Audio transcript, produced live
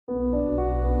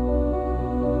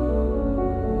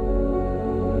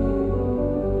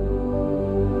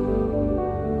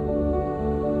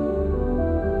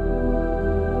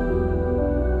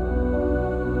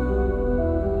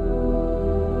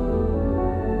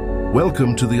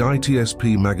Welcome to the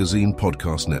ITSP Magazine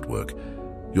Podcast Network.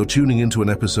 You're tuning into an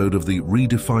episode of the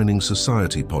Redefining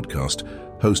Society podcast,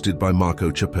 hosted by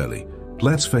Marco Ciappelli.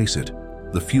 Let's face it,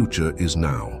 the future is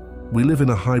now. We live in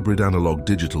a hybrid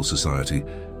analog-digital society,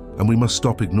 and we must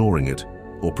stop ignoring it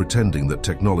or pretending that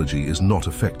technology is not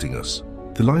affecting us.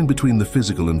 The line between the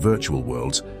physical and virtual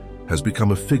worlds has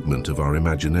become a figment of our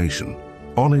imagination.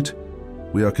 On it,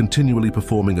 we are continually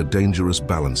performing a dangerous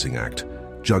balancing act,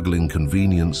 juggling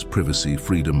convenience, privacy,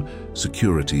 freedom,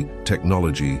 security,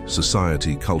 technology,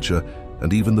 society, culture,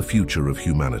 and even the future of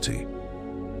humanity.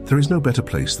 There is no better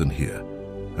place than here,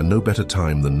 and no better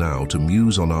time than now to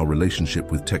muse on our relationship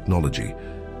with technology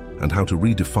and how to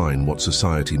redefine what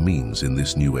society means in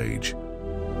this new age.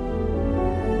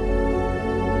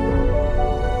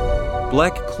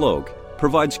 Black Cloak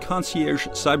provides concierge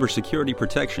cybersecurity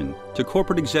protection to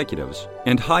corporate executives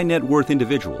and high-net-worth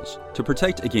individuals to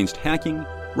protect against hacking,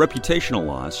 reputational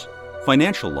loss,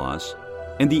 financial loss,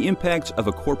 and the impacts of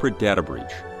a corporate data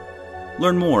breach.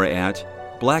 Learn more at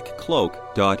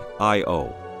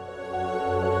blackcloak.io.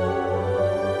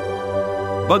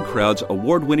 BugCrowd's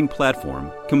award-winning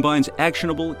platform combines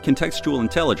actionable contextual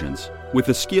intelligence with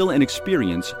the skill and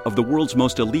experience of the world's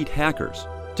most elite hackers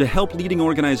to help leading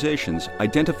organizations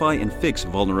identify and fix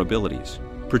vulnerabilities,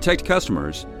 protect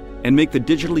customers, and make the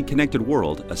digitally connected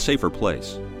world a safer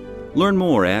place. Learn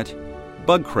more at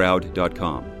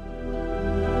bugcrowd.com.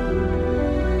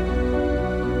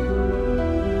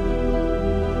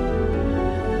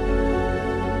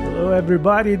 Hello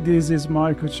everybody, this is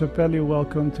Marco Ciappelli.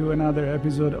 Welcome to another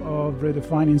episode of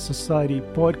Redefining Society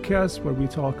podcast, where we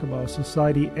talk about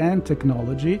society and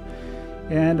technology.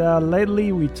 And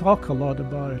lately we talk a lot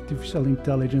about artificial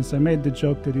intelligence. I made the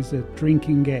joke that it's a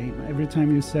drinking game. Every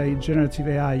time you say generative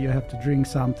AI, you have to drink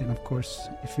something. Of course,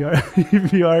 if you are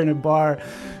if you are in a bar,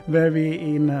 maybe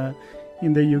in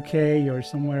the UK or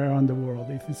somewhere around the world.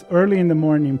 If it's early in the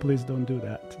morning, please don't do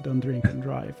that. Don't drink and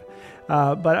drive.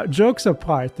 But jokes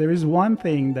apart, there is one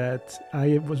thing that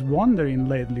I was wondering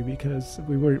lately, because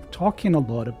we were talking a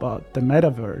lot about the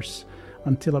Metaverse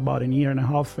until about a year and a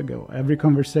half ago. Every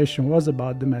conversation was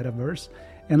about the Metaverse.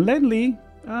 And lately,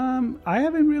 I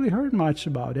haven't really heard much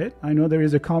about it. I know there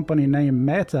is a company named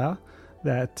Meta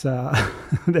that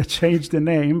that changed the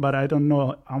name, but I don't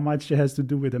know how much it has to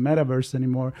do with the Metaverse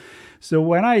anymore. So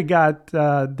when I got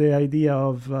the idea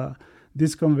of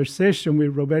this conversation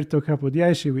with Roberto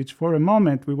Capodieci, which for a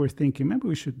moment we were thinking maybe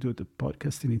we should do the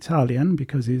podcast in Italian,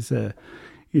 because he's a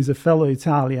fellow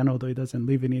Italian, although he doesn't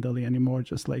live in Italy anymore,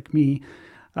 just like me.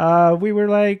 We were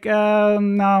like,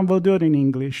 no, we'll do it in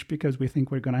English, because we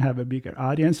think we're going to have a bigger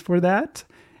audience for that.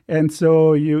 And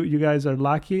so you guys are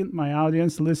lucky, my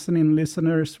audience,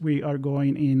 listeners, we are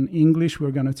going in English.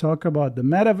 We're going to talk about the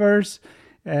Metaverse.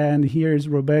 And here's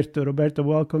Roberto. Roberto,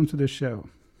 welcome to the show.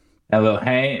 Hello.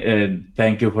 Hey,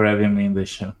 thank you for having me in the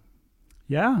show.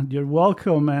 Yeah, you're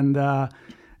welcome. And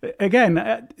again,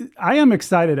 I am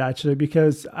excited actually,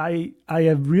 because I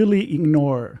have really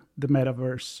ignored the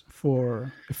Metaverse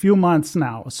for a few months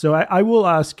now. So I will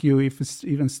ask you if it's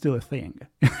even still a thing.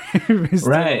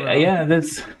 Right. Yeah,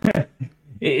 that's...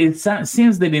 It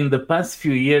seems that in the past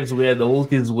few years, we had all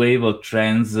this wave of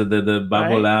trends that the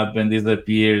bubble up and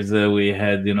disappears. We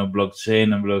had,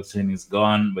 blockchain, and blockchain is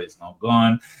gone, but it's not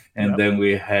gone. And then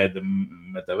we had the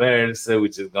Metaverse,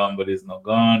 which is gone, but it's not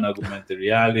gone. Augmented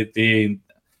reality,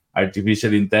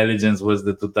 artificial intelligence was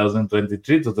the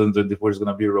 2023. 2024 is going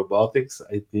to be robotics,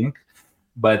 I think.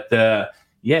 But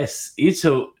yes, it's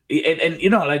so, and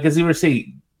like as you were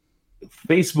saying,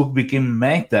 Facebook became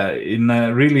Meta in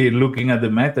really looking at the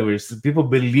Metaverse. People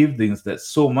believed in that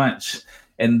so much,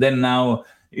 and then now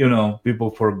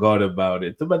people forgot about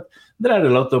it. But there are a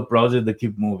lot of projects that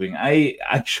keep moving. I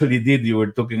actually did. You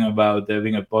were talking about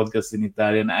having a podcast in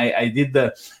Italian. I did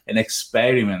an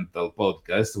experimental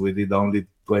podcast. We did only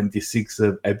 26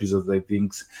 episodes, I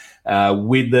think,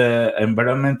 with an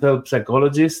environmental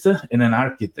psychologist and an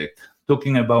architect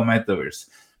talking about Metaverse.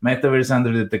 Metaverse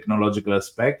under the technological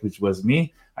aspect, which was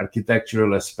me,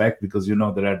 architectural aspect, because there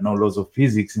are no laws of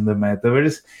physics in the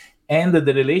Metaverse, and the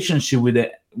relationship with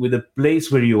the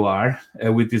place where you are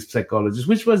with this psychologist,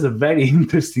 which was a very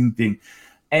interesting thing.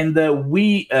 And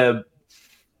we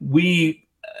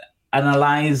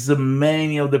analyzed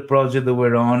many of the projects that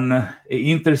were on,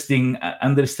 interesting,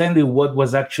 understanding what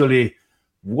was actually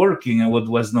working and what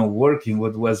was not working,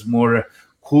 what was more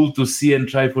cool to see and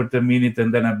try for 10 minutes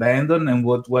and then abandon, and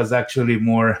what was actually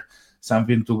more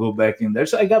something to go back in there.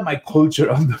 So I got my culture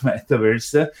on the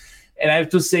Metaverse. And I have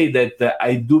to say that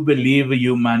I do believe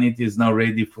humanity is not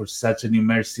ready for such an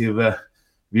immersive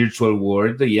virtual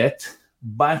world yet.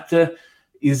 But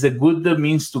is a good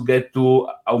means to get to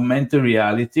augmented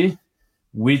reality,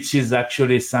 which is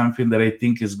actually something that I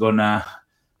think is gonna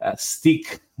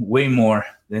stick way more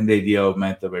than the idea of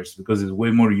metaverse, because it's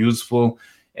way more useful,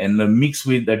 and mixed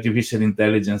with artificial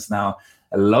intelligence now,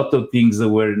 a lot of things that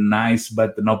were nice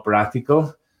but not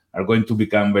practical are going to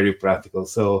become very practical.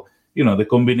 So, the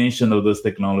combination of those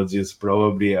technologies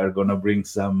probably are going to bring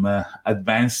some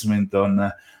advancement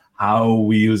on how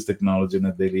we use technology on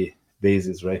a daily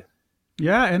basis, right?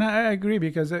 Yeah, and I agree,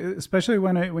 because especially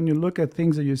when you look at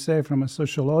things that you say from a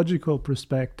sociological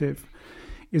perspective,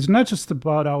 it's not just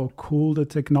about how cool the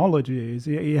technology is.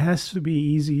 It has to be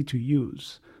easy to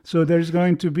use. So there's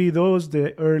going to be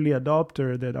the early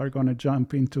adopter that are going to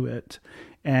jump into it.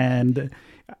 And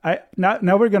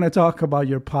now we're going to talk about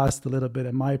your past a little bit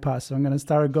and my past. So I'm going to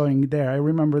start going there. I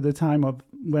remember the time of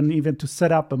when even to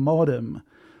set up a modem,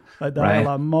 a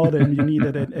dial-up modem, you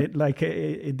needed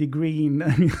a degree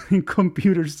in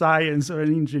computer science or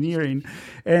in engineering.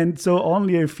 And so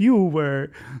only a few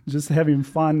were just having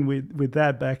fun with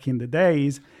that back in the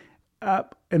days.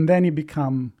 And then it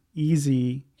become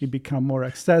easy, it become more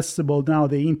accessible. Now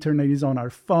the internet is on our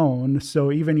phone, so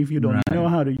even if you don't know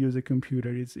how to use a computer,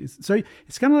 it's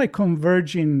kind of like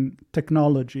converging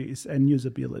technologies and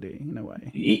usability in a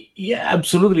way. Yeah,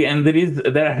 absolutely. And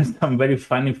there are some very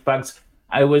funny facts.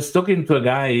 I was talking to a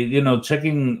guy,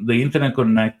 checking the internet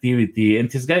connectivity,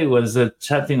 and this guy was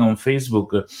chatting on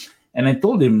Facebook, and I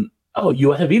told him, "Oh,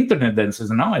 you have internet then?" He says,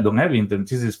 "No, I don't have internet.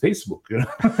 This is Facebook." And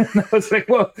I was like,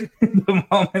 well, the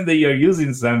moment that you're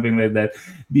using something like that,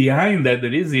 behind that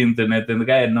there is the internet, and the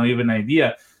guy had no even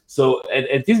idea. So,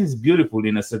 and this is beautiful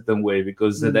in a certain way,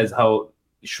 because that's how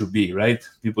it should be, right?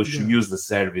 People should use the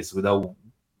service without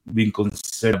being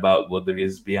concerned about what there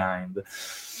is behind.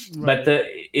 Right. But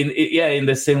in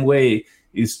the same way,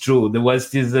 it's true. There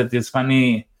was this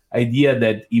funny idea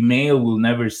that email will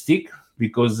never stick,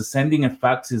 because sending a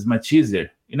fax is much easier.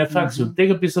 In a fax, you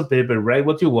take a piece of paper, write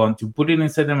what you want, you put it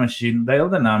inside the machine, dial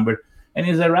the number, and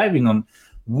it's arriving on.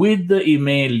 With the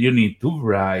email, you need to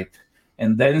write,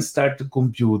 and then start the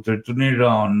computer, turn it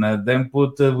on, then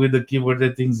put with the keyboard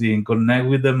the things in, connect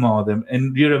with the modem.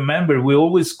 And you remember, we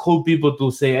always call people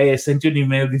to say, "Hey, I sent you an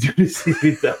email, did you receive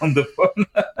it on the phone?"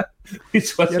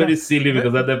 Which was very silly,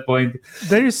 because at that point...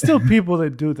 There is still people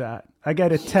that do that. I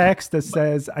get a text that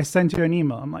says, "I sent you an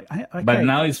email." I'm like, okay. But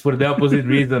now it's for the opposite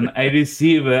reason. I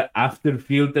receive after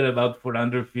filter about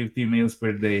 450 emails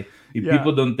per day. If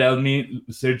people don't tell me,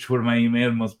 search for my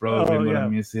email, most probably I'm gonna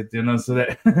miss it. So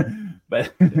that.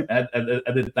 But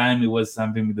at the time, it was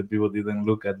something that people didn't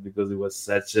look at, because it was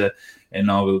such a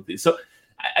novelty. So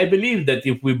I believe that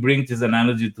if we bring this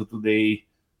analogy to today,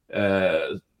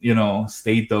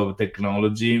 state of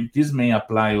technology, this may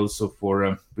apply also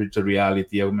for virtual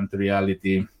reality, augmented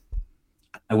reality.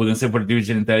 I wouldn't say for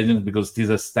artificial intelligence, because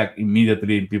these are stuck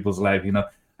immediately in people's life.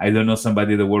 I don't know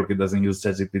somebody that works doesn't use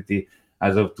ChatGPT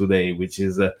as of today, which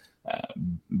is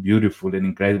beautiful and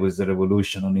incredible. It's a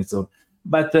revolution on its own.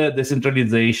 But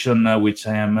decentralization, which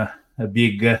I am a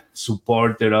big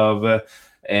supporter of,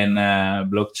 and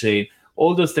blockchain,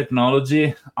 all those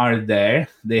technology are there.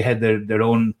 They had their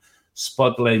own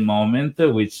spotlight moment,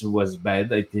 which was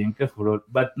bad, I think,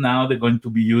 but now they're going to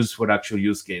be used for actual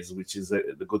use case, which is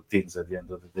the good things at the end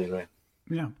of the day, right?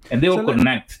 Yeah. And they will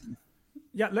connect.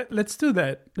 Let's do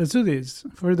that. Let's do this.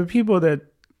 For the people that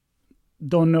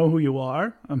don't know who you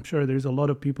are, I'm sure there's a lot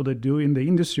of people that do in the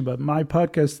industry, but my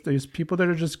podcast, there's people that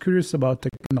are just curious about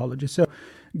technology. So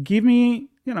give me,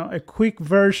 a quick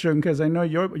version, because I know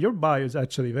your bio is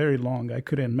actually very long. I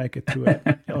couldn't make it to it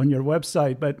on your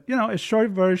website, but a short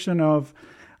version of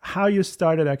how you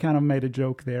started. I kind of made a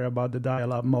joke there about the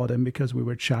dial-up modem, because we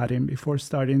were chatting before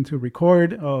starting to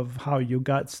record, of how you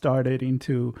got started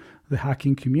into the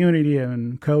hacking community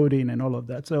and coding and all of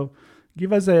that. So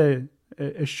give us a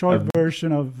short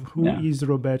version of who is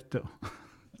Roberto.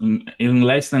 In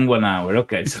less than 1 hour.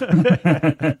 Okay. So.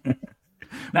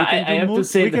 Now, I have to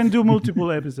say we can do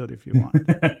multiple episodes if you want.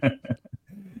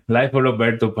 Life of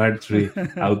Roberto Part 3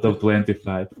 out of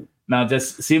 25. Now,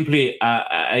 just simply,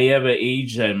 I have an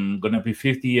age. I'm going to be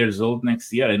 50 years old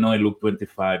next year. I know I look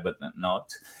 25, but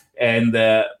not. And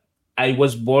I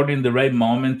was born in the right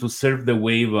moment to surf the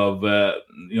wave of,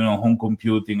 home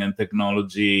computing and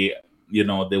technology,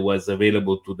 that was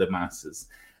available to the masses.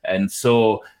 And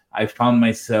so I found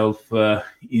myself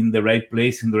in the right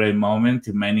place, in the right moment,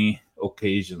 in many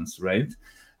occasions, right?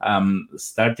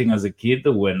 Starting as a kid,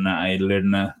 when I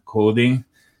learned coding,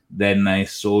 then I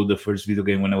sold the first video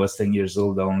game when I was 10 years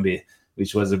old only,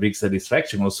 which was a big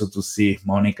satisfaction also to see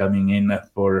money coming in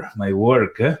for my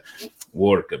work,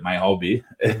 my hobby.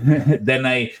 Then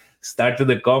I started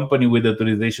the company with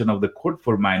authorization of the court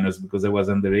for minors because I was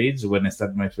underage when I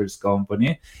started my first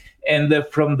company. And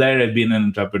from there, I've been an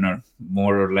entrepreneur,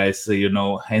 more or less,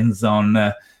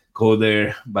 hands-on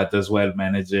coder, but as well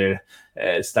manager.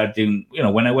 Starting,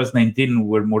 when I was 19, there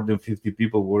were more than 50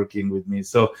 people working with me.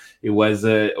 So it was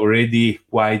already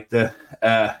quite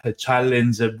a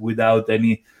challenge without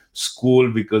any school,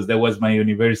 because that was my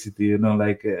university,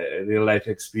 like a real life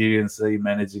experience in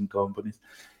managing companies.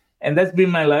 And that's been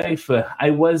my life.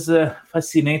 I was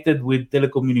fascinated with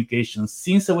telecommunications.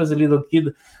 Since I was a little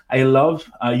kid, I love,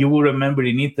 you will remember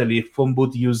in Italy, phone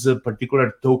booth use a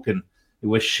particular token. It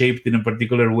was shaped in a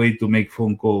particular way to make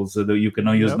phone calls so that you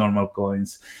cannot use normal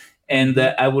coins. And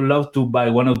I would love to buy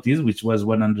one of these, which was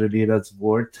 100 liras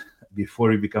worth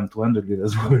before it became 200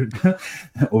 liras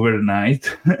worth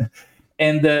overnight.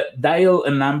 And dial a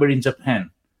number in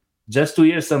Japan, just to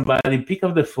hear somebody pick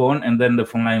up the phone, and then the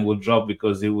phone line would drop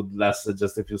because it would last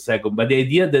just a few seconds. But the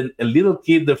idea that a little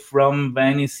kid from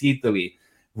Venice, Italy,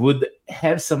 would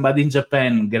have somebody in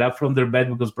Japan get up from their bed,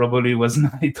 because probably it was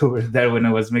night over there when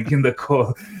I was making the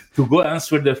call, to go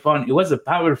answer the phone. It was a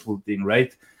powerful thing,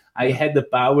 right? I had the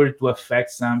power to affect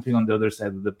something on the other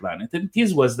side of the planet. And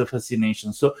this was the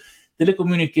fascination. So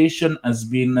telecommunication has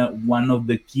been one of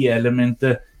the key elements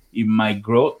in my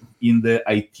growth in the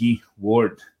IT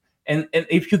world. And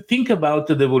if you think about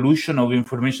the evolution of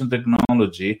information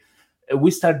technology,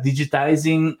 we start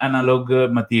digitizing analog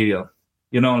material,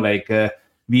 like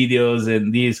videos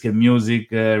and disc and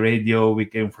music, radio. We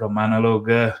came from analog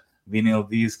vinyl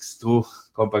discs to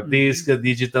compact disc,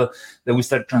 digital. Then we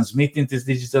start transmitting this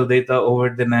digital data over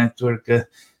the network.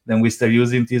 Then we start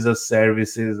using this as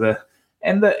services.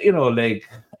 Like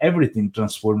everything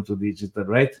transformed to digital,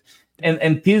 right?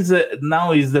 And this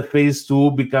now is the phase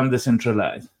to become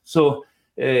decentralized. So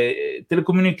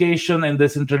telecommunication and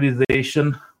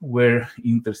decentralization were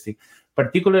interesting,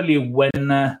 particularly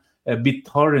when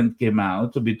BitTorrent came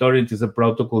out. BitTorrent is a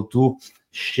protocol to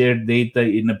share data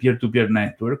in a peer-to-peer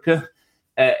network.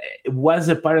 It was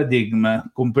a paradigm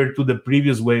compared to the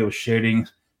previous way of sharing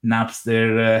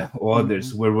Napster or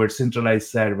others, where we're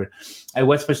centralized server. I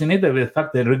was fascinated with the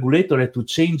fact that the regulator had to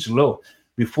change law.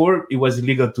 Before, it was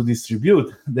illegal to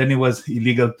distribute. Then it was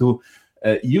illegal to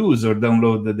use or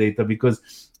download the data,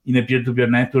 because in a peer-to-peer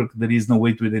network, there is no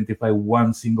way to identify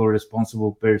one single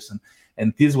responsible person.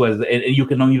 And this was, and you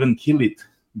cannot even kill it,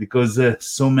 because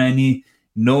so many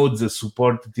nodes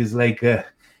support this like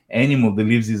animal that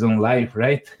lives his own life,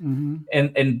 right?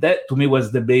 And that to me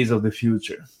was the base of the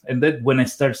future. And that when I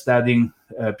start studying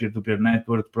peer-to-peer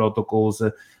network protocols,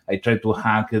 I tried to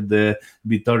hack the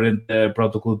BitTorrent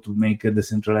protocol to make a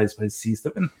decentralized file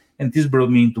system. And this brought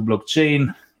me into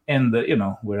blockchain and,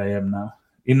 where I am now.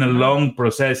 In a long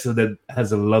process that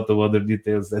has a lot of other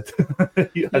details that,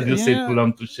 as you say, too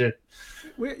long to share.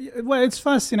 Well, it's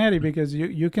fascinating because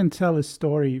you can tell a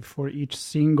story for each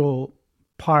single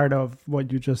part of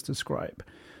what you just described.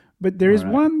 But there is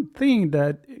one thing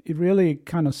that it really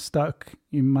kind of stuck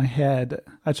in my head,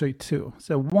 actually two.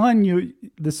 So one,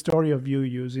 the story of you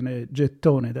using a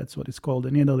gettone, that's what it's called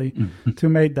in Italy, to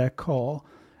make that call.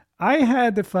 I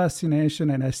had the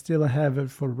fascination, and I still have it,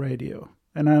 for radio.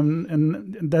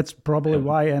 And that's probably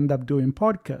why I end up doing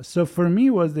podcasts. So for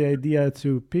me was the idea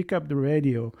to pick up the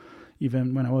radio,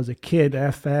 even when I was a kid,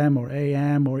 FM or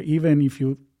AM, or even if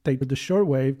you take the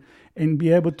shortwave, and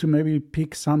be able to maybe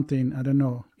pick something, I don't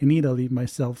know, in Italy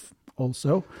myself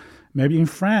also, maybe in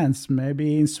France,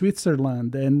 maybe in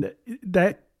Switzerland. And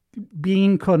that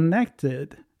being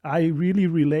connected, I really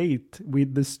relate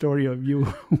with the story of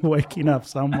you waking up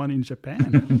someone in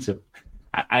Japan.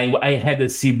 I had a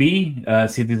CB,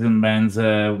 Citizen Band's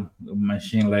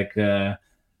machine,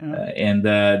 and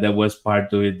that was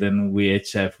part of it. Then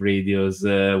VHF radios,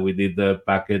 we did the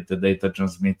packet data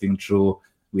transmitting through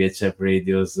VHF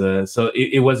radios. So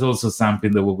it was also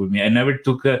something that worked with me. I never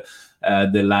took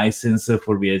the license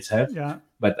for VHF,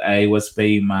 but I was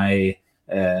paying my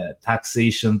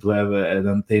taxation to have an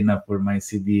antenna for my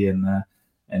CD and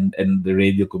the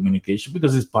radio communication,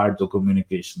 because it's part of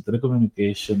communication,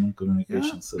 telecommunication,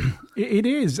 communication. Yeah. So it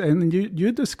is, and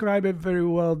you describe it very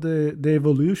well, the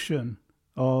evolution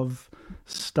of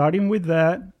starting with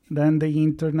that, then the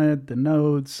internet, the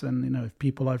nodes, and if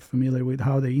people are familiar with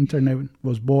how the internet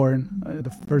was born,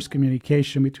 the first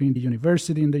communication between the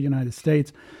university in the United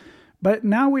States. But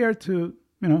now we are to,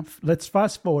 let's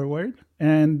fast forward,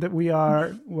 and we are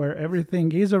where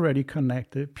everything is already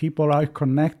connected. People are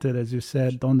connected, as you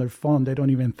said, on their phone. They don't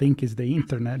even think it's the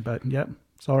internet, but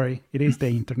sorry, it is the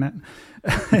internet.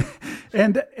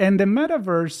 and the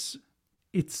metaverse,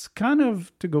 it's kind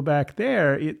of, to go back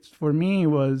there, for me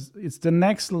it's the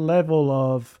next level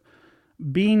of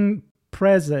being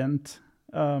present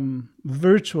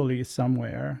virtually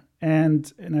somewhere.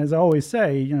 And as I always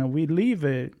say, we live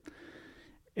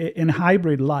in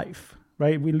hybrid life,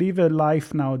 right? We live a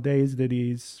life nowadays that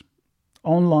is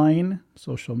online,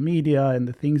 social media, and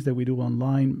the things that we do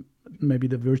online, maybe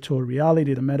the virtual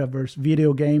reality, the metaverse,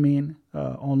 video gaming,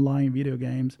 online video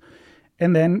games.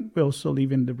 And then we also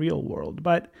live in the real world.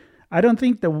 But I don't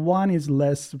think that one is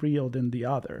less real than the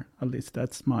other. At least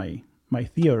that's my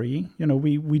theory.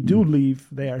 We do live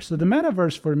there. So the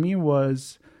metaverse for me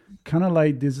was kind of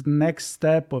like this next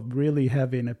step of really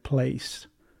having a place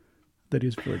that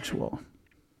is virtual.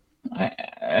 I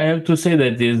have to say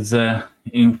that is,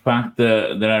 in fact,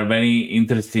 there are very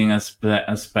interesting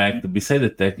aspects beside the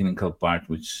technical part,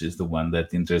 which is the one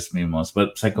that interests me most,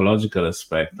 but psychological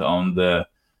aspect on the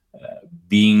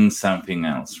being something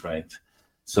else, right?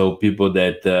 So people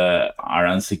that are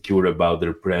insecure about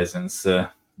their presence,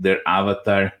 their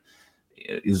avatar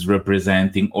is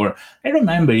representing, or I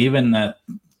remember even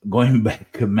going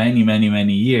back many, many,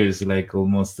 many years, like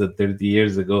almost 30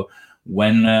 years ago,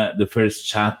 when the first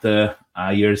chat,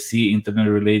 IRC, Internet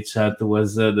Relay Chat,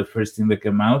 was the first thing that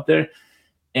came out there.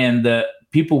 And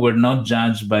people were not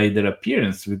judged by their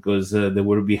appearance because they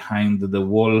were behind the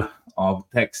wall of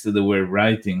text that they were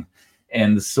writing.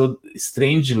 And so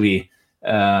strangely,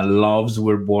 loves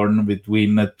were born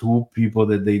between two people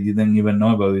that they didn't even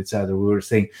know about each other. We were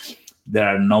saying there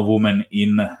are no women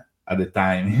at the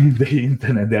time in the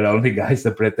internet. There are only guys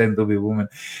that pretend to be women.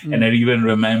 And I even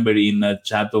remember in a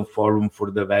chat on forum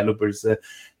for developers,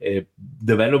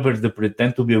 developers that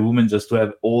pretend to be a woman just to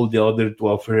have all the other to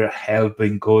offer help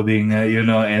in coding,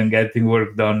 and getting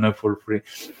work done for free.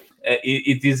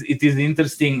 It is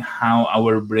interesting how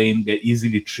our brain get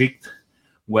easily tricked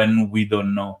when we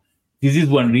don't know. This is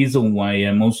one reason why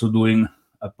I'm also doing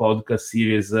a podcast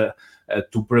series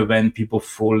to prevent people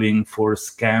falling for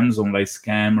scams, online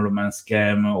scam, romance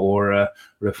scam, or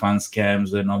refund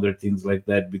scams and other things like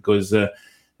that, because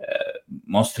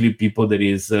mostly people that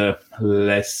is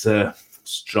less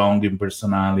strong in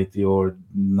personality or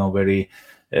not very,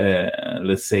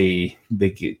 let's say, they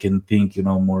can think,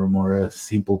 more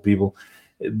simple people,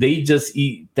 they just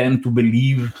tend to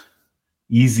believe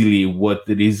easily what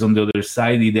it is on the other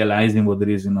side, idealizing what it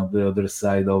is on the other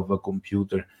side of a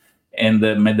computer. And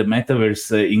the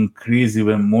metaverse increase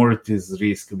even more this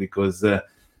risk, because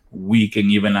we can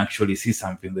even actually see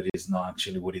something that is not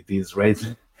actually what it is, right?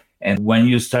 And when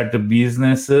you start a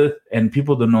business and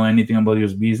people don't know anything about your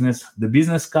business, the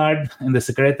business card and the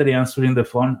secretary answering the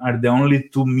phone are the only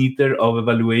 2 meters of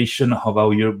evaluation of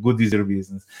how good is your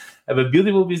business. Have a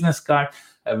beautiful business card,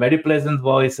 a very pleasant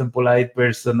voice and polite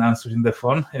person answering the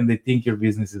phone, and they think your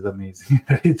business is amazing,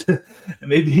 right?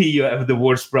 Maybe you have the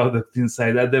worst product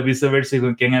inside. At the vice versa,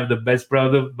 you can have the best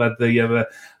product, but you have an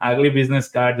ugly business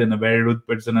card and a very rude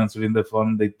person answering the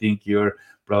phone. They think your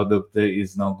product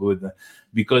is not good.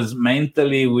 Because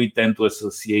mentally, we tend to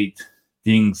associate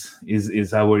things,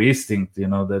 is our instinct,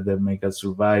 that make us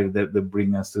survive, that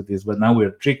bring us to this. But now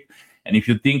we're tricked. And if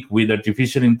you think with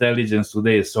artificial intelligence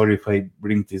today, sorry if I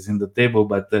bring this in the table,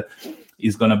 but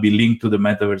it's going to be linked to the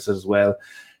metaverse as well.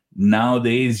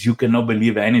 Nowadays, you cannot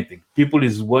believe anything. People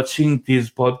is watching this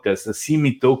podcast, see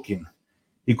me talking.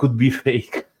 It could be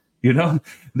fake.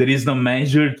 There is no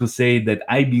measure to say that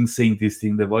I've been saying this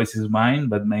thing. The voice is mine,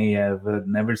 but may have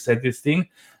never said this thing.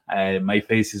 My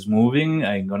face is moving.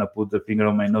 I'm going to put the finger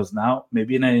on my nose now.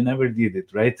 Maybe I never did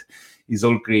it, right? It's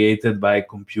all created by a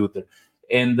computer.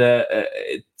 And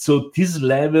so this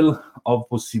level of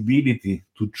possibility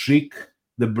to trick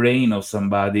the brain of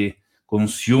somebody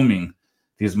consuming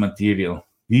this material,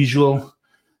 visual,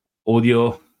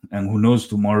 audio, and who knows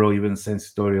tomorrow, even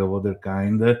sensory of other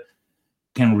kind,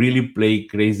 can really play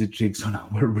crazy tricks on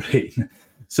our brain.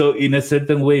 So in a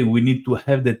certain way, we need to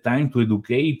have the time to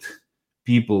educate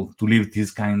people to live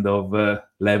this kind of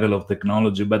level of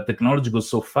technology. But technology goes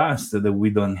so fast that we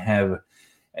don't have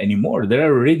anymore. There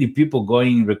are already people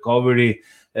going in recovery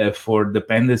for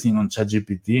dependency on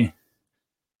ChatGPT.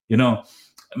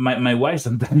 My wife,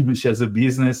 sometimes she has a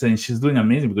business and she's doing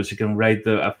amazing because she can write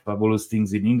fabulous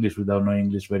things in English without knowing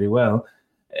English very well.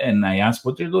 And I asked,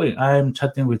 what you're doing? I'm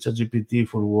chatting with ChatGPT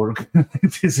for work.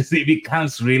 It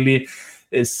becomes really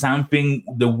something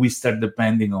that we start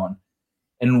depending on.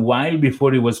 And while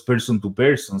before it was person to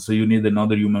person, so you need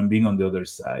another human being on the other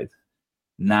side.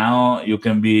 Now you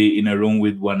can be in a room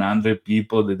with 100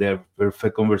 people that they have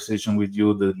perfect conversation with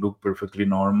you, that look perfectly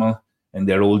normal, and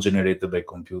they're all generated by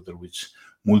computer, which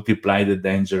multiply the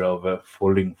danger of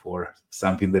falling for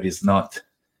something that is not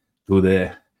to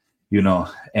the,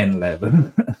 end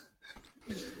level.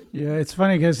 Yeah, it's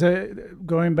funny because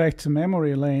going back to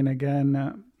memory lane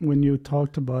again, when you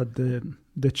talked about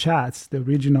the chats, the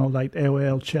original like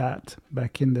AOL chat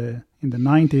back in the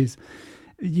 90s,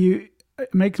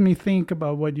 it makes me think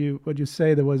about what you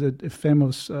say. There was a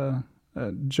famous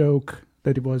joke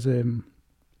that it was a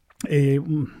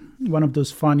one of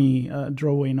those funny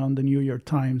drawing on the New York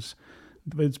Times.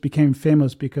 It became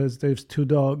famous because there's two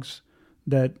dogs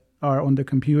that are on the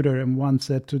computer, and one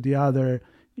said to the other,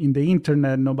 in the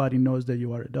internet, nobody knows that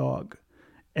you are a dog.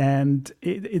 And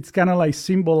it's kind of like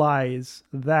symbolize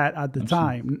that at the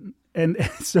time. And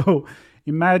so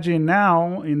imagine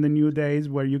now in the new days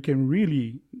where you can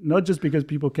really, not just because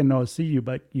people cannot see you,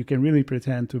 but you can really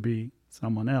pretend to be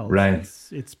someone else. Right.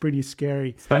 It's pretty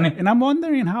scary. It's funny. And I'm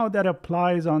wondering how that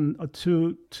applies on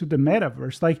to the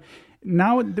metaverse. Like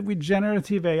now with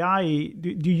generative AI,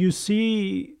 do you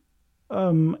see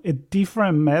a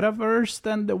different metaverse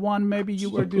than the one maybe you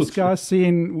were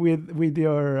discussing with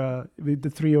your with the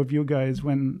three of you guys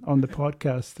when on the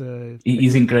podcast?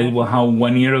 It's incredible how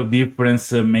 1 year of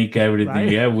difference make everything. Right?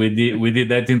 Yeah, we did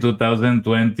that in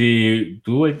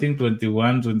 2022, I think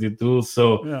 21, 22.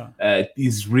 So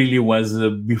this really was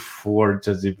before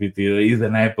ChatGPT. It's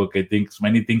an epoch. I think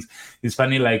many things. It's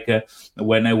funny, like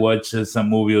when I watch some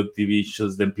movie or TV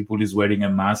shows, then people is wearing a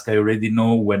mask. I already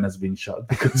know when has been shot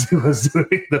because it was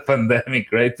during the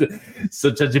pandemic, right?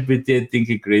 So ChatGPT, I think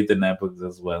it created an epoch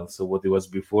as well. So what it was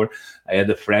before, I had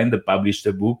a friend that published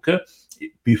a book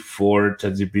before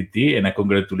ChatGPT, and I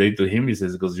congratulate to him. He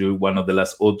says, because you're one of the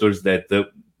last authors that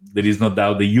there is no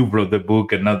doubt that you wrote the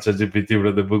book and not ChatGPT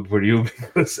wrote the book for you,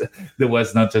 because there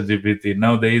was not ChatGPT.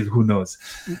 Nowadays, who knows?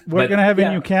 We're going to have a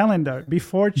new calendar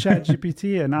before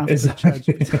ChatGPT and after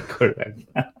ChatGPT. Correct.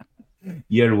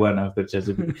 Year one after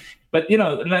ChatGPT. But,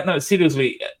 no,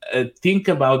 seriously, think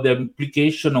about the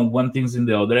implication of one thing in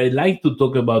the other. I'd like to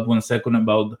talk about 1 second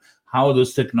about how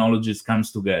those technologies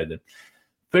comes together.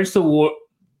 First of all,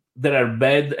 there are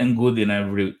bad and good in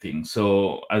everything.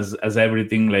 So as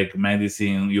everything like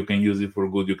medicine, you can use it for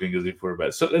good, you can use it for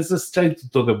bad. So let's just try to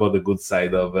talk about the good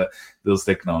side of those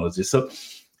technologies. So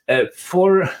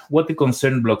for what it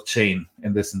concerns blockchain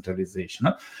and decentralization,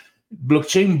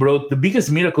 blockchain brought the biggest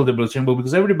miracle the blockchain brought,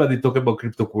 because everybody talk about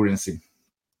cryptocurrency,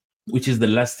 which is the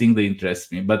last thing that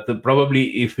interests me. But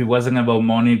probably if it wasn't about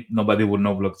money, nobody would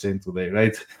know blockchain today,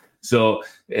 right? So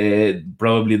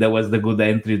probably that was the good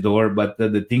entry door, but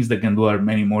the things that can do are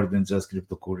many more than just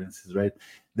cryptocurrencies, right?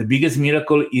 The biggest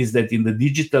miracle is that in the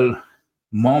digital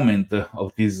moment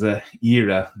of this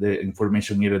era, the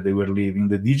information era they were living,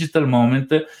 the digital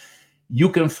moment, you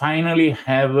can finally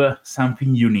have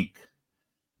something unique.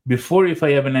 Before, if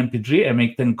I have an MP3, I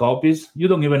make 10 copies. You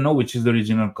don't even know which is the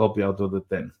original copy out of the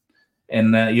 10.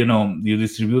 And, you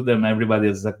distribute them, everybody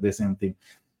has exactly the same thing.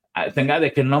 Thank God I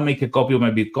cannot make a copy of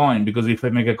my Bitcoin, because if I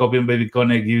make a copy of my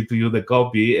Bitcoin, I give to you the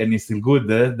copy and it's still good,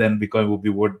 then Bitcoin will be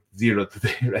worth zero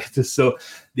today, right? So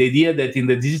the idea that in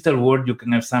the digital world, you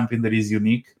can have something that is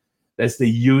unique, that's the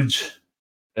huge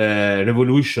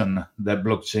revolution that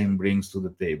blockchain brings to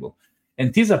the table.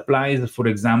 And this applies, for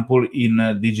example,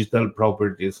 in digital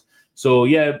properties. So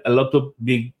yeah, a lot of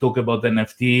big talk about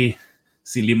NFT,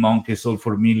 silly monkey sold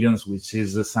for millions, which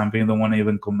is something I don't want to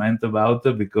even comment about,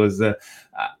 because there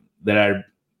are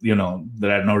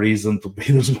no reason to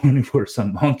pay those money for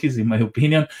some monkeys, in my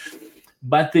opinion.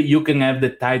 But you can have the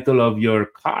title of your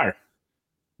car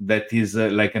that is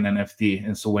like an NFT.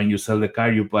 And so when you sell the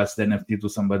car, you pass the NFT to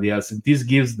somebody else. And this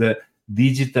gives the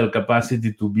digital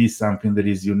capacity to be something that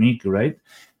is unique, right?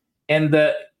 And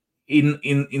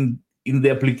in the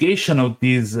application of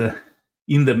this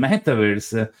in the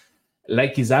metaverse,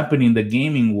 like is happening in the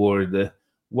gaming world,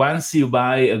 once you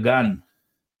buy a gun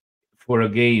for a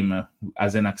game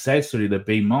as an accessory, they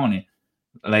pay money.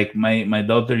 Like my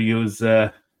daughter use,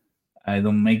 I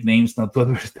don't make names not to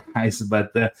advertise,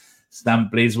 but some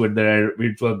place where there are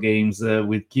virtual games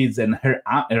with kids, and her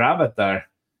avatar,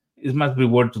 it must be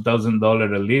worth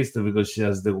 $2,000 at least, because she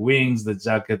has the wings, the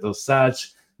jacket or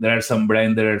such. There are some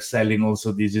brands that are selling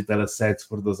also digital assets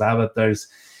for those avatars.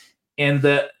 And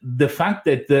the fact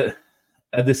that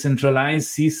a decentralized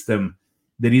system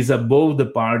that is above the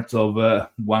parts of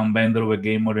one vendor of a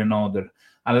game or another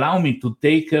allow me to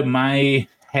take my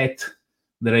hat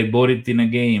that I bought it in a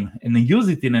game and use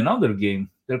it in another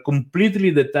game. They're completely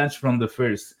detached from the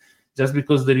first, just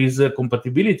because there is a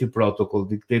compatibility protocol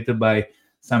dictated by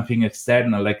something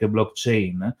external like a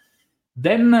blockchain.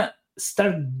 Then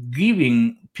start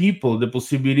giving people the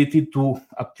possibility to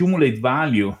accumulate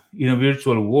value in a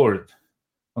virtual world,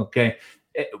 okay?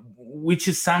 Which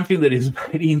is something that is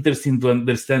very interesting to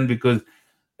understand, because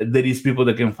there is people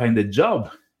that can find a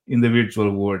job in the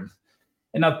virtual world.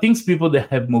 And now things people that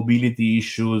have mobility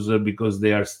issues because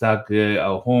they are stuck at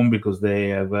home, because they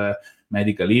have a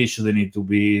medical issue, they need to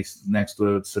be next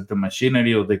to a certain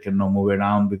machinery, or they cannot move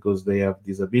around because they have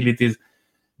disabilities.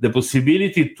 The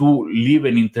possibility to live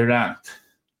and interact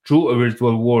through a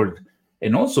virtual world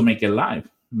and also make a life,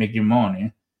 making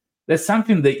money, that's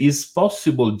something that is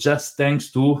possible just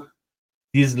thanks to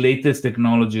these latest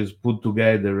technologies put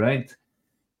together, right?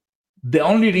 The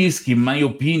only risk, in my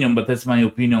opinion, but that's my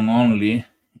opinion only,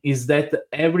 is that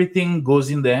everything goes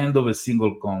in the hand of a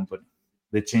single company.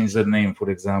 They changed the name,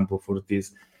 for example, for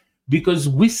this. Because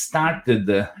we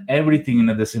started everything in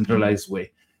a decentralized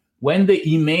way. When the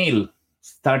email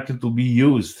started to be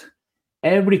used,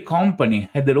 every company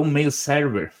had their own mail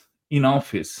server in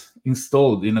office,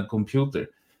 installed in a computer.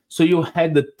 So you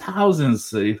had the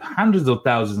thousands, hundreds of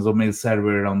thousands of mail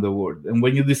servers around the world. And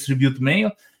when you distribute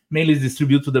mail is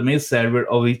distributed to the mail server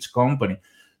of each company.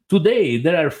 Today,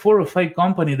 there are 4 or 5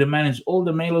 companies that manage all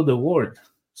the mail of the world.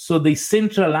 So they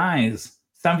centralize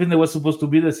something that was supposed to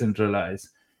be decentralized.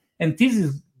 And this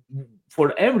is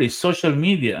for every social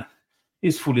media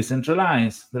is fully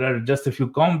centralized. There are just a few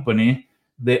companies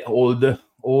that hold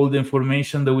all the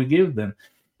information that we give them.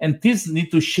 And this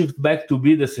need to shift back to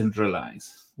be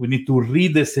decentralized. We need to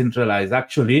re-decentralize.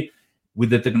 Actually, with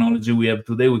the technology we have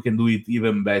today, we can do it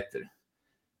even better.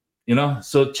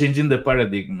 So changing the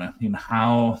paradigm in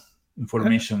how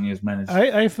information is managed.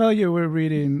 I felt you were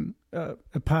reading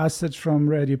a passage from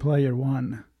Ready Player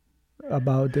One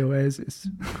about the Oasis.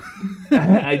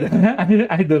 I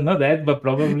don't know that, but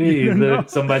probably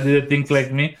somebody that thinks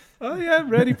like me. Oh yeah,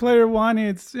 Ready Player One.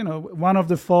 It's one of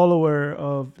the follower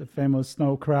of the famous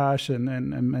Snow Crash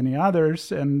and many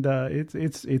others, and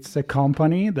it's a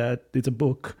company that it's a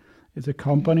book. It's a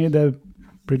company that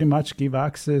pretty much give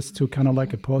access to kind of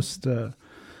like a post,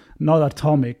 not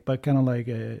atomic, but kind of like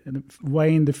a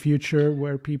way in the future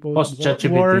where people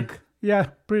work. Yeah,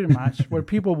 pretty much. Where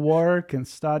people work and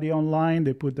study online.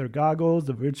 They put their goggles,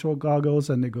 the virtual goggles,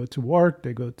 and they go to work,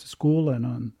 they go to school,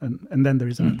 and then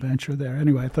there's an adventure there.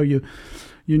 Anyway, I thought you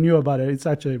knew about it. It's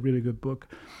actually a really good book.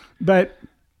 But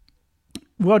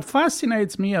what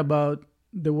fascinates me about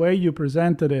the way you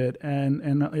presented it,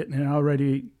 and I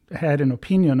already had an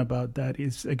opinion about that,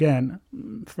 is, again,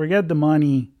 forget the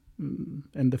money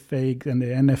and the fake and the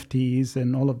NFTs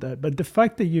and all of that. But the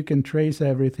fact that you can trace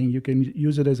everything, you can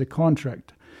use it as a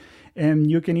contract.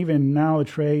 And you can even now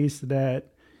trace that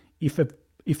if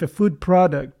a food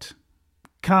product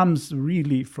comes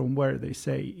really from where they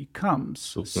say it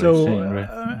comes.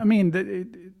 I mean,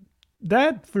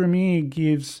 that for me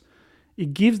gives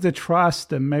the trust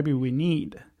that maybe we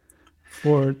need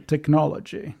for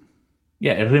technology.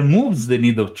 Yeah, it removes the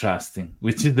need of trusting,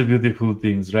 which is the beautiful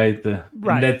things, right?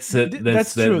 Right. That's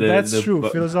true. That's true.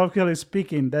 Philosophically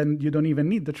speaking, then you don't even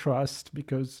need the trust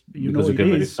because you know it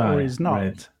is or is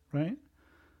not, right?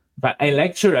 But I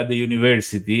lecture at the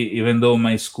university, even though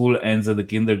my school ends at the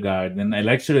kindergarten. I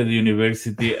lecture at the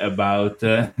university about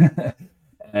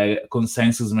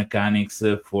consensus mechanics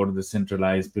for the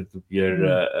centralized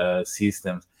peer-to-peer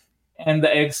systems. And I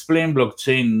explain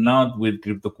blockchain not with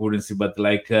cryptocurrency, but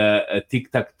like a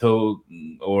tic-tac-toe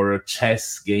or a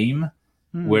chess game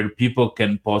where people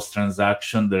can post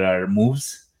transaction. There are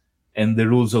moves, and the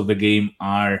rules of the game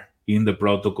are in the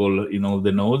protocol in all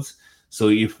the nodes. So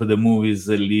if the move is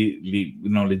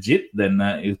legit, then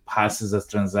it passes as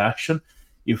transaction.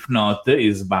 If not,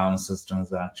 it's bounced as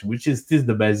transaction, which is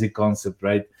the basic concept,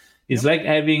 right? It's like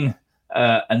having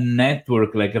a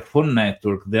network, like a phone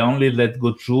network. They only let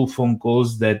go through phone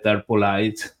calls that are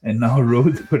polite and not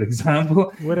rude, for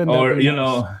example.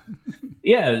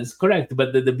 Yeah, it's correct.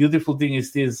 But the beautiful thing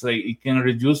is this: like, it can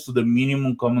reduce to the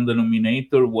minimum common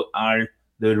denominator what are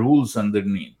the rules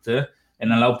underneath,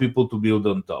 and allow people to build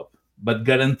on top. But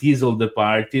guarantees all the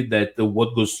party that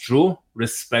what goes through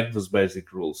respect those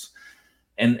basic rules.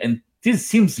 And this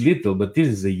seems little, but this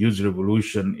is a huge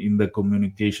revolution in the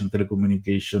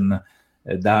telecommunication,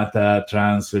 data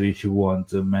transfer, if you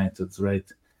want, methods,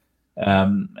 right?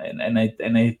 And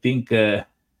I think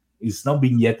it's not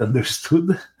being yet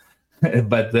understood,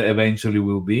 but eventually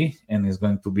will be, and it's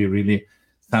going to be really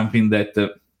something that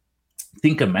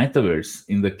think a metaverse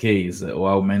in the case of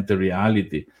augmented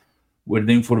reality, where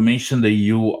the information that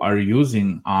you are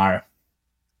using are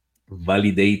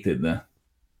validated.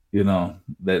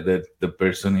 That the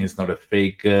person is not a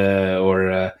fake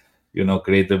or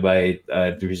created by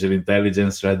artificial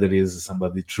intelligence, rather is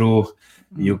somebody true.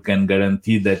 You can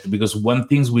guarantee that, because one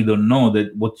thing we don't know,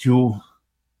 that what you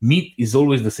meet is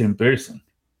always the same person.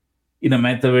 In a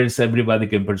metaverse, everybody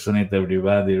can personate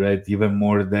everybody, right? Even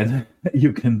more than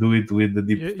you can do it with the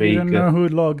deep fake. You don't know who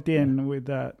logged in with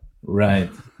that Right.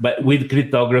 But with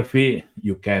cryptography,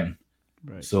 you can.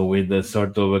 Right. So with a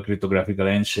sort of a cryptographical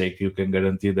handshake, you can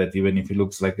guarantee that even if it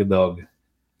looks like a dog,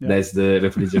 that's the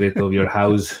refrigerator of your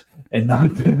house and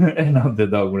not the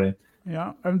dog, right?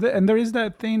 Yeah, and there is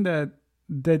that thing that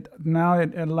now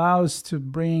it allows to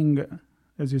bring,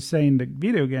 as you say in the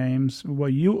video games,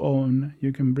 what you own,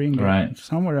 you can bring it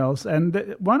somewhere else.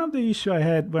 And one of the issue I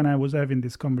had when I was having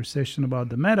this conversation about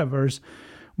the metaverse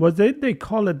was that they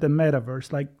call it the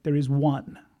metaverse, like there is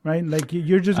one, right? Like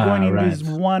you're just going in this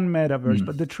one metaverse.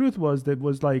 But the truth was that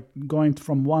was like going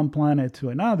from one planet to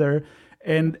another.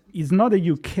 And it's not that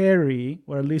you carry,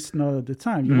 or at least not at the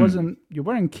time, you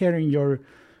weren't carrying your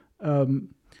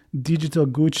digital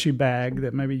Gucci bag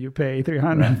that maybe you pay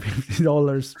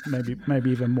 $350,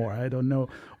 maybe even more, I don't know,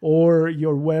 or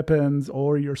your weapons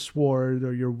or your sword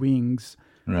or your wings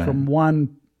from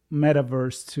one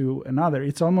metaverse to another.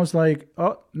 It's almost like,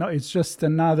 oh no, it's just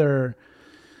another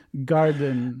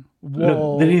garden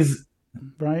wall. There is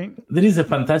a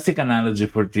fantastic analogy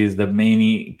for this that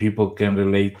many people can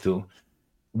relate to.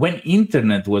 When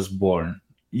internet was born,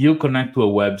 you connect to a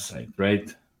website,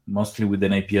 right? Mostly with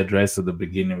an IP address at the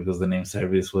beginning because the name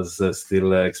service was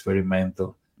still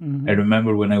experimental. I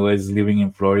remember when I was living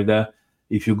in Florida,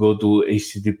 if you go to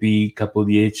HTTP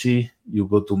Capodieci, you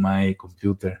go to my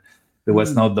computer. There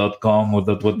was no .com or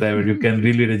 .whatever. You can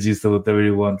really register whatever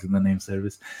you want in the name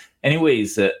service.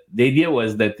 Anyways, the idea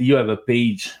was that you have a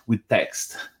page with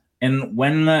text. And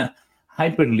when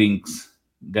hyperlinks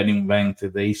got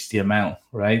invented, the HTML,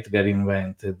 got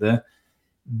invented,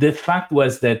 the fact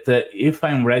was that if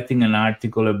I'm writing an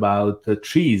article about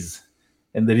trees,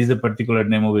 and there is a particular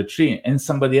name of a tree, and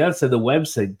somebody else had a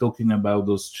website talking about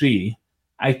those trees,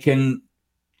 I can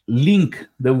link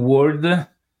the word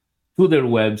to their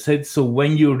website. So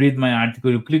when you read my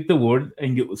article, you click the word,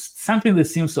 and something that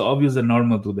seems so obvious and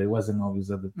normal today wasn't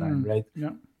obvious at the time, right? Yeah.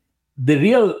 The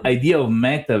real idea of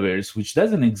metaverse, which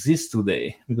doesn't exist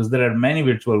today, because there are many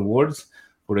virtual worlds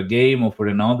for a game or for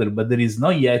another, but there is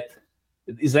not yet.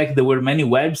 It's like there were many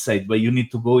websites, but you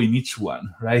need to go in each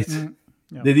one, right?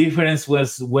 Yeah. The difference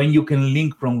was when you can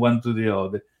link from one to the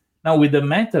other. Now, with the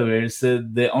metaverse,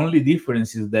 the only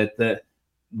difference is that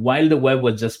while the web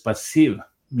was just passive,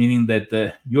 meaning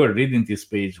that you are reading this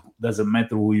page, doesn't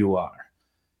matter who you are.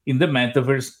 In the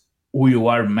metaverse, who you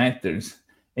are matters,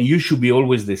 and you should be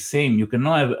always the same. You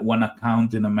cannot have one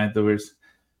account in a metaverse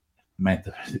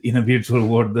in a virtual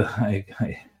world,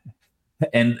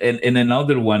 and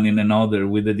another one in another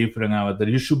with a different avatar.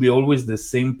 You should be always the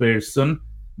same person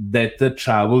that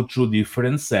travel through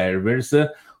different servers,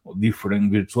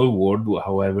 different virtual world,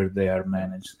 however they are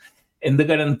managed. And the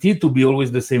guarantee to be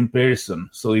always the same person.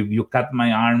 So if you cut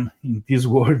my arm in this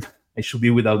world, I should be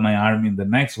without my arm in the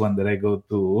next one that I go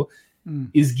to,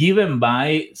 is given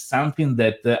by something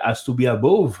that has to be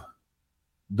above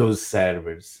those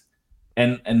servers.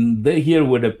 And here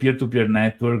with a peer-to-peer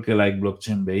network like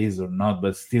blockchain-based or not,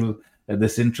 but still a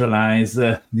decentralized,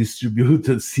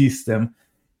 distributed system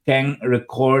can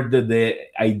record the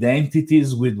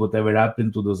identities with whatever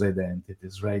happened to those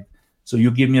identities, right? So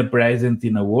you give me a present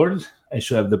in a world, I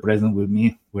should have the present with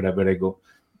me wherever I go,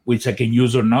 which I can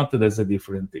use or not, that's a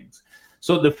different thing.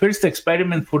 So the first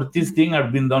experiment for this thing are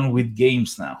being done with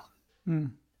games now.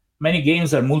 Many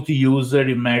games are multi-user,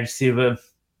 immersive.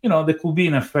 There could be,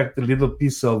 in effect, a little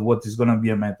piece of what is going to be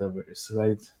a metaverse,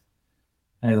 right?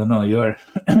 I don't know, you're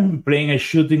playing a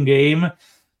shooting game,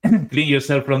 clean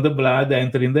yourself from the blood,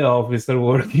 enter in the office, start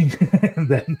working, and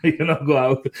then, go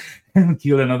out and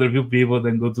kill another few people,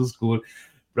 then go to school.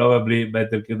 Probably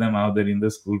better kill them out than in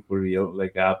the school for real,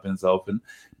 like happens often.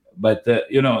 But,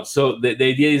 so the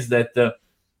idea is that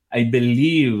I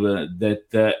believe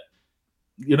that,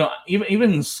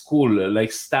 even in school,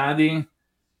 like studying,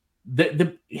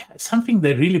 something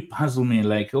that really puzzled me,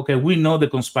 like, okay, we know the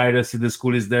conspiracy, the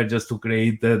school is there just to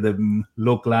create the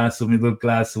low class or middle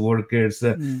class workers.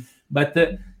 But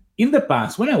in the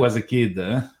past, when I was a kid,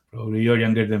 probably you're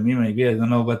younger than me, maybe, I don't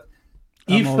know, but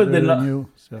I'm older than you,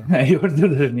 so. You're older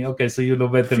than me, okay, so you know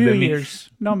better than me. Years,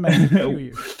 not many, few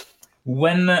years.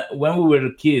 When we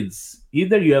were kids,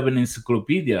 either you have an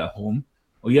encyclopedia at home,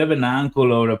 or you have an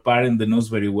uncle or a parent that knows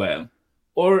very well,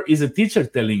 or is a teacher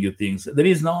telling you things. There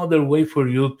is no other way for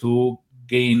you to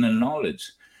gain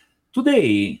knowledge.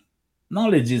 Today,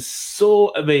 knowledge is so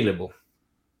available.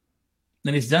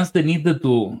 And it's just the need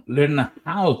to learn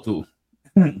how to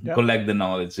collect the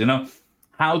knowledge,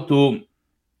 how to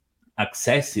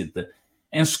access it.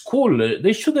 And school,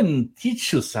 they shouldn't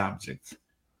teach you subjects.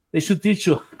 They should teach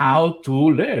you how to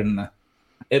learn,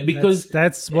 because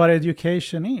that's what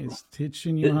education is,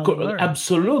 teaching you how to learn.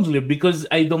 Absolutely, because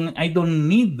I don't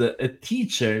need a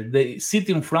teacher. They sit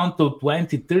in front of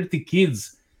 20, 30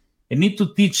 kids. I need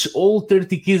to teach all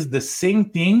 30 kids the same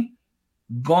thing,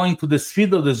 going to the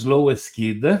speed of the slowest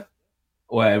kid,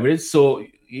 or average. So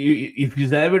if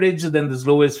he's average, then the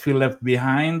slowest feel left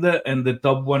behind, and the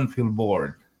top one feel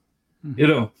bored.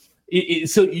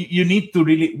 So you need to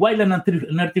really, while an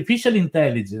artificial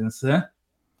intelligence,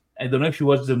 I don't know if you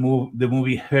watched the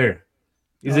movie Her.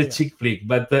 It's a chick flick,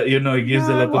 but it gives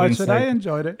a lot of insight. I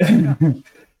enjoyed it. Yeah.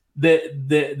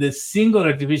 The single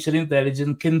artificial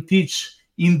intelligence can teach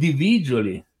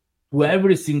individually to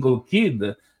every single kid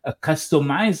a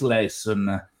customized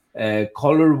lesson,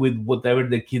 color with whatever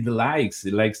the kid likes.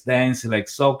 He likes dance, he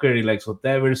likes soccer, he likes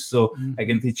whatever. So I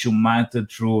can teach you math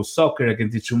through soccer, I can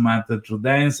teach you math through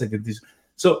dance, I can teach.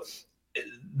 So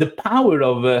the power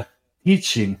of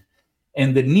teaching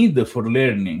and the need for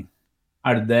learning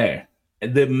are there.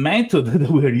 The method that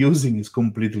we're using is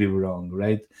completely wrong,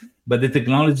 right? But the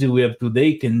technology we have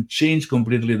today can change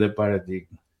completely the paradigm.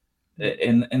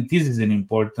 And this is an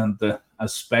important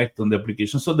aspect on the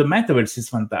application. So the Metaverse is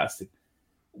fantastic.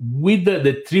 With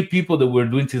the three people that were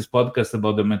doing this podcast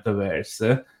about the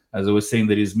Metaverse, as I was saying,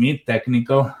 there is me,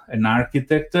 technical, an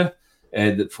architect,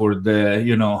 for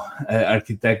the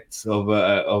architects of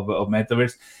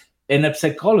Metaverse, and a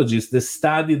psychologist that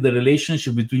studied the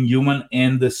relationship between human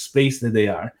and the space that they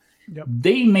are. Yep.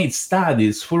 They made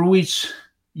studies for which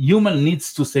human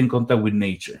needs to stay in contact with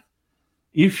nature.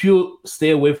 If you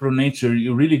stay away from nature,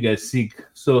 you really get sick.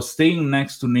 So staying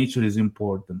next to nature is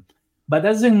important. But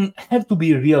doesn't have to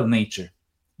be real nature.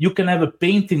 You can have a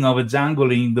painting of a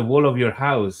jungle in the wall of your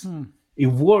house. It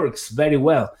works very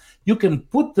well. You can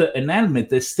put an helmet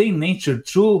that stay in nature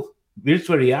through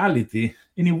virtual reality,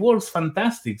 and it works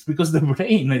fantastic because the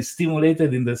brain is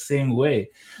stimulated in the same way.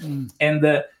 And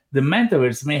the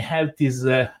Metaverse may have this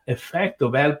effect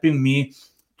of helping me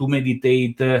to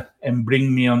meditate and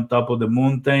bring me on top of the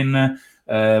mountain,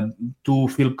 to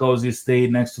feel cozy, stay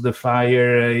next to the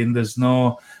fire in the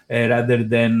snow, rather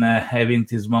than having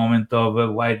this moment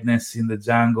of wildness in the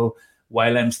jungle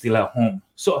while I'm still at home.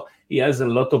 So it has a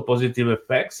lot of positive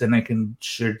effects, and I can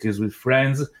share this with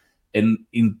friends. And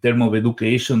in terms of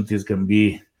education, this can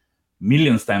be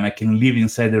millions times. I can live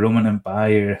inside the Roman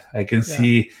Empire. I can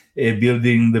see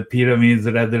building the pyramids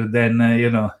rather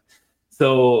than,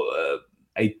 So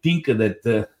I think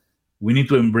that we need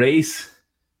to embrace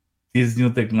this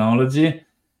new technology,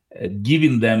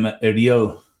 giving them a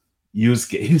real use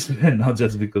case, not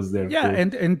just because they're cool.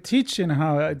 and teaching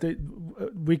how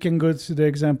we can go to the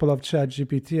example of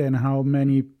ChatGPT and how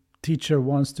many teacher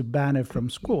wants to ban it from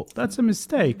school. That's a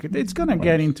mistake. It's going to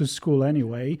get into school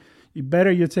anyway.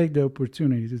 You take the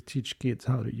opportunity to teach kids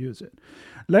how to use it.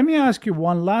 Let me ask you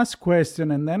one last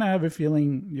question, and then I have a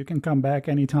feeling you can come back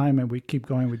anytime and we keep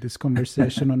going with this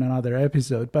conversation on another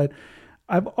episode. But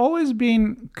I've always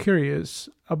been curious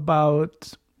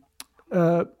about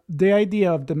the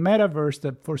idea of the metaverse,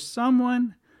 that for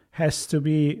someone has to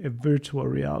be a virtual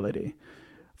reality.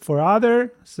 For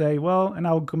other, say, well, an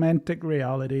augmented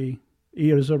reality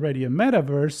is already a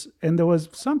metaverse. And there was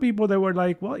some people that were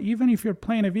like, well, even if you're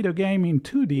playing a video game in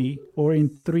 2D or in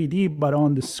 3D, but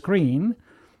on the screen,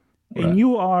 and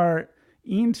you are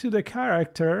into the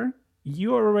character,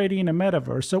 you're already in a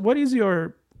metaverse. So what is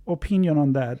your opinion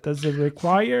on that? Does it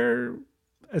require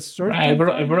a certain...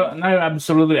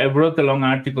 Absolutely. I wrote a long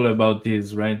article about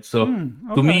this, right? So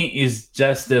to me, it's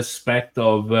just the aspect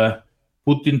of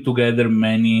putting together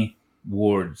many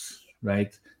words,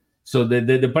 right? So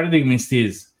the paradigm is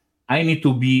this: I need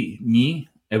to be me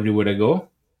everywhere I go,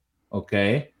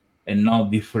 okay? And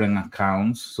not different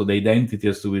accounts. So the identity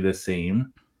has to be the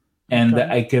same. And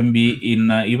I can be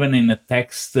even in a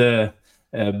text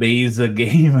based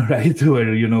game, right?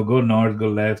 Where, go north, go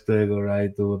left, go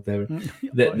right, or whatever.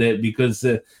 Because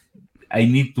I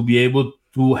need to be able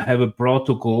to have a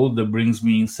protocol that brings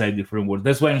me inside different worlds.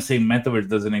 That's why I'm saying Metaverse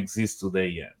doesn't exist today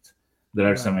yet. There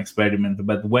are some experiments,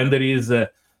 but when there is a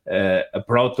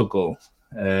protocol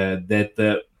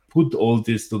that put all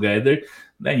this together,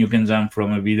 then you can jump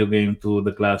from a video game to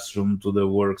the classroom to the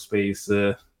workspace.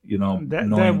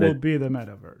 That will be the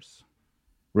Metaverse.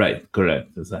 Right,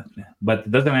 correct, exactly. But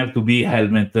it doesn't have to be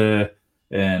helmet,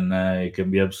 and it can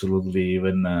be absolutely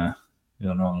even,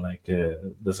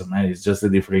 doesn't matter. It's just a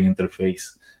different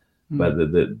interface. But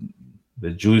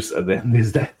the juice at the end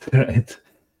is that, right?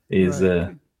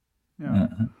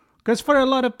 Because for a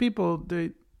lot of people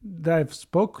that I've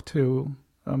spoke to,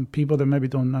 people that maybe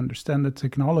don't understand the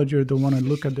technology or don't want to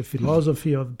look at the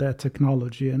philosophy of that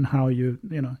technology and how you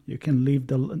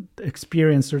can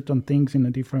experience certain things in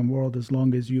a different world as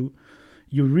long as you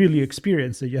really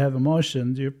experience it. You have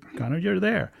emotions, you're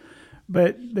there.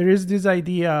 But there is this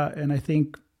idea, and I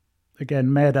think,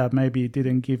 again, Meta maybe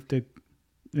didn't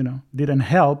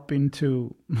help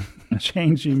into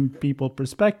changing people's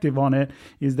perspective on it,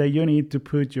 is that you need to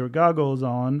put your goggles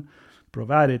on,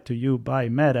 provided to you by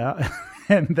Meta,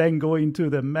 and then go into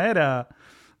the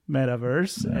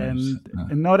metaverse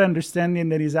and not understanding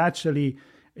that is actually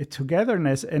a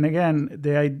togetherness. And again,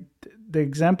 the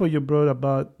example you brought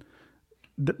about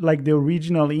the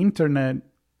original internet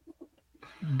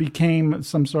became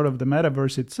some sort of the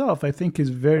metaverse itself, I think is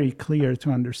very clear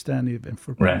to understand, even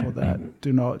for people that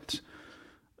do not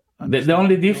understand. The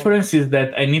only difference is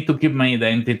that I need to keep my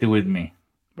identity with me.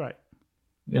 Right.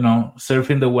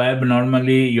 Surfing the web,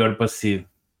 normally you're passive.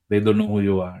 They don't know who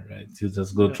you are, right? You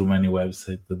just go through many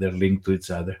websites that they're linked to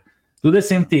each other. Do the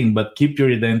same thing, but keep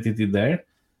your identity there,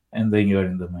 and then you're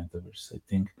in the metaverse. I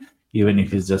think even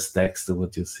if it's just text,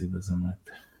 what you see doesn't matter.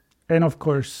 And of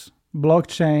course,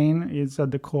 blockchain is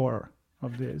at the core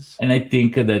of this. And I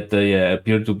think that a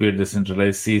peer-to-peer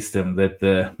decentralized system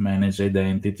that manage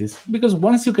identities, because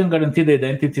once you can guarantee the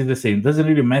identity is the same, it doesn't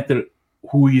really matter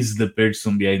who is the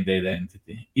person behind the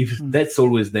identity. If that's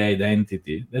always the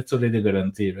identity, that's already a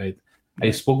guarantee, right? I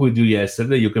spoke with you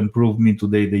yesterday. You can prove me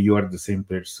today that you are the same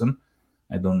person.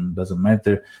 Doesn't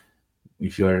matter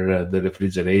if you're the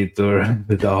refrigerator,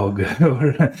 the dog,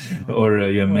 or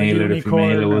your male or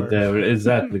female or whatever.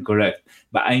 Exactly, correct.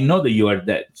 But I know that you are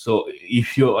that. So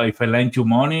if I lend you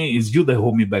money, it's you that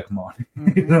hold me back money.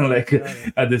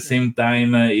 At the same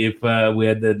time, if we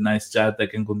had a nice chat, I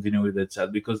can continue with the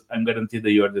chat because I'm guaranteed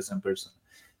that you are the same person.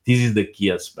 This is the key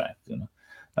aspect,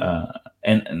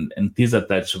 and this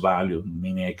attached value,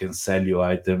 meaning I can sell you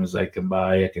items, I can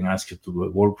buy, I can ask you to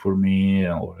do work for me,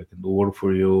 or I can do work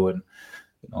for you, and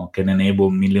can enable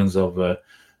millions of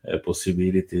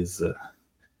possibilities. And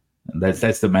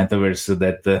that's the metaverse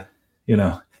that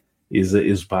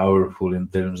is powerful in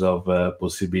terms of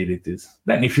possibilities.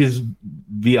 Then if it's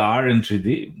VR and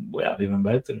 3D, well, even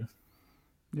better.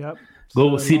 Yep.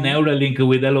 Go see Neuralink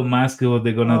with Elon Musk. What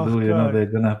they're gonna do? God. They're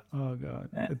gonna. Oh God!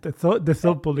 The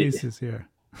thought police is here.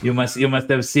 You must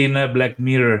have seen Black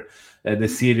Mirror, the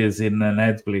series in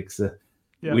Netflix,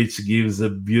 which gives a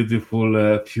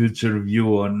beautiful future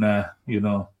view on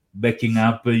backing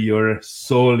up your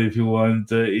soul, if you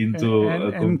want, into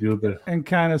a computer. And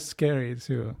kind of scary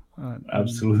too.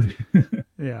 Absolutely.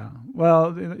 Yeah.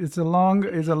 Well, it's a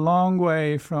long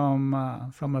way from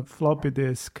a floppy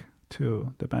disk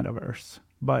to the metaverse,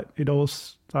 but it all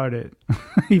started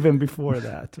even before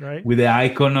that, right? With the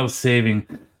icon of saving.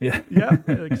 Yeah.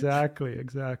 Exactly.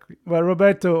 Well,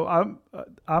 Roberto,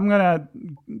 I'm gonna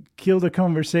kill the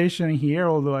conversation here,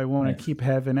 although I want to keep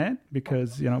having it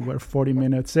because we're 40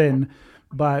 minutes in.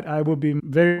 But I would be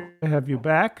very happy to have you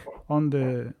back on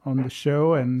the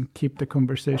show and keep the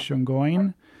conversation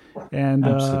going. And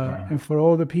for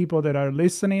all the people that are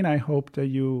listening, I hope that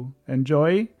you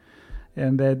enjoy.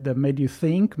 And that made you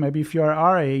think. Maybe if you are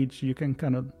our age, you can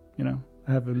kind of,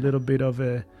 have a little bit of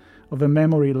a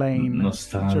memory lane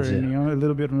nostalgia journey, a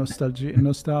little bit of nostalgia.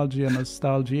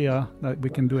 That we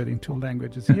can do it in 2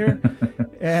 languages here.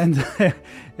 and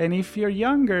if you're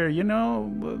younger,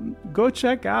 go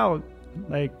check out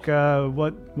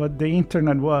what the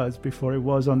internet was before it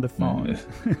was on the phone.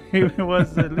 It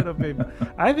was a little bit.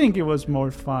 I think it was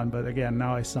more fun, but again,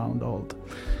 now I sound old.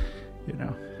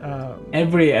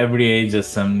 Every age has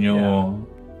some new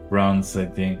rounds. I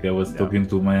think I was talking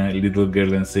to my little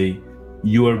girl and say,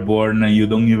 you were born and you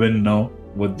don't even know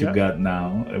what you got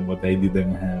now and what I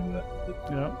didn't have.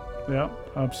 Yeah,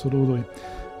 absolutely.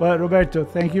 Well, Roberto,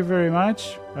 thank you very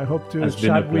much. I hope to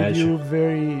chat with you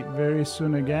very, very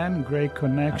soon again. Great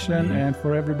connection. And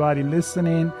for everybody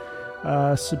listening,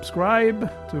 subscribe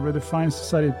to Redefining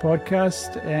Society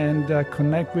podcast and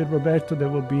connect with Roberto. There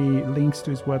will be links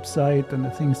to his website and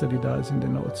the things that he does in the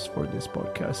notes for this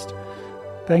podcast.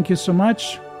 Thank you so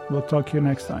much. We'll talk to you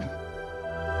next time.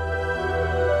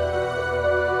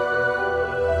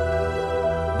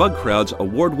 BugCrowd's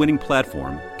award-winning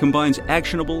platform combines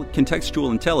actionable contextual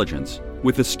intelligence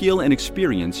with the skill and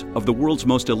experience of the world's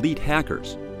most elite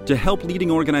hackers to help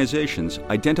leading organizations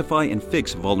identify and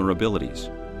fix vulnerabilities,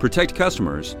 protect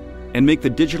customers, and make the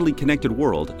digitally connected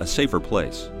world a safer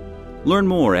place. Learn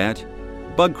more at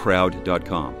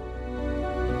bugcrowd.com.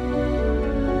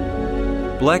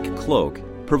 Black Cloak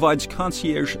provides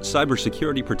concierge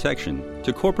cybersecurity protection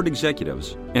to corporate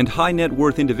executives and high net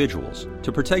worth individuals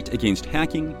to protect against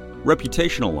hacking,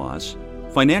 reputational loss,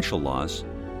 financial loss,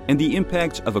 and the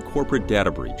impact of a corporate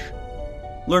data breach.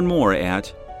 Learn more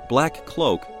at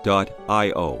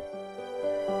blackcloak.io.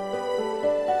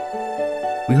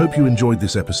 We hope you enjoyed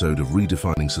this episode of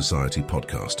Redefining Society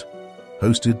podcast,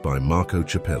 hosted by Marco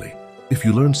Ciappelli. If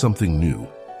you learned something new,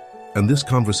 and this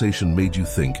conversation made you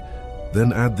think,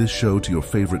 then add this show to your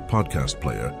favorite podcast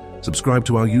player, subscribe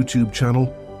to our YouTube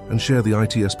channel, and share the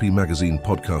ITSP Magazine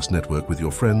podcast network with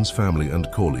your friends, family, and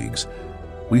colleagues.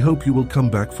 We hope you will come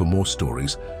back for more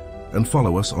stories and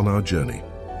follow us on our journey.